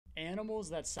animals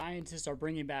that scientists are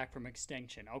bringing back from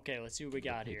extinction. Okay, let's see what we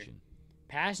got here. Pigeon.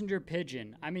 Passenger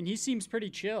pigeon. I mean, he seems pretty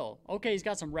chill. Okay, he's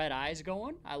got some red eyes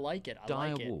going. I like it. I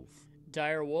Dire like it. wolf.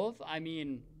 Dire wolf. I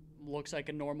mean, looks like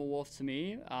a normal wolf to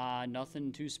me.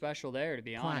 Nothing too special there, to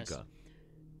be honest. Quagga.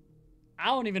 I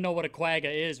don't even know what a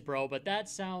quagga is, bro, but that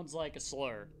sounds like a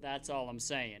slur. That's all I'm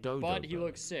saying. Dodo but he bird.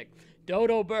 looks sick.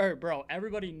 Dodo bird, bro.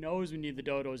 Everybody knows we need the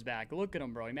dodos back. Look at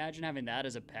him, bro. Imagine having that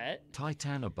as a pet.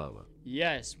 Titanoboa.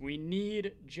 Yes, we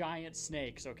need giant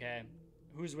snakes, okay?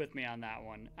 Who's with me on that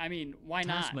one? I mean, why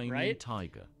not, Tasmanian right?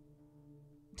 tiger.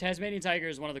 Tasmanian tiger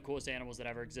is one of the coolest animals that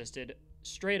ever existed.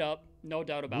 Straight up, no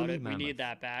doubt about Woolly it. We mammoth. need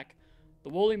that back. The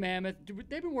woolly mammoth, dude,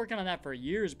 they've been working on that for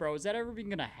years, bro. Is that ever even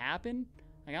gonna happen?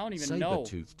 Like, I don't even know.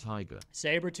 Saber-toothed tiger.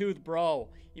 Saber-tooth, bro.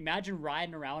 Imagine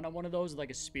riding around on one of those with like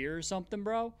a spear or something,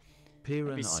 bro.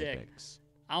 Piran be sick. ibex.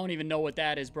 I don't even know what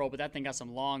that is, bro, but that thing got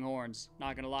some long horns.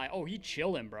 Not gonna lie. Oh, he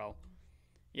chilling, bro.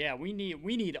 Yeah, we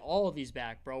need all of these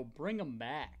back, bro. Bring them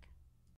back.